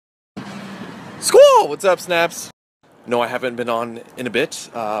Squall! What's up, Snaps? No, I haven't been on in a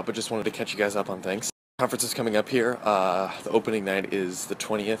bit, but just wanted to catch you guys up on things. Conference is coming up here. The opening night is the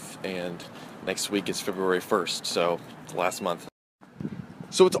 20th, and next week is February 1st, so it's last month.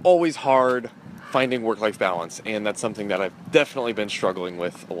 So it's always hard finding work-life balance, and that's something that I've definitely been struggling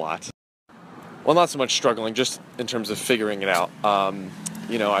with a lot. Well, not so much struggling, just in terms of figuring it out.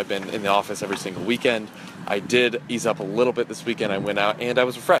 I've been in the office every single weekend. I did ease up a little bit this weekend. I went out and I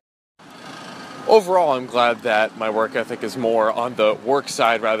was refreshed. Overall, I'm glad that my work ethic is more on the work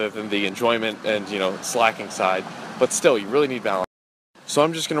side rather than the enjoyment and, slacking side. But still, you really need balance. So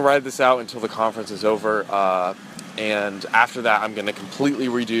I'm just going to ride this out until the conference is over. And after that, I'm going to completely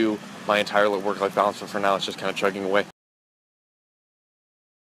redo my entire work-life balance. But for now, it's just kind of chugging away.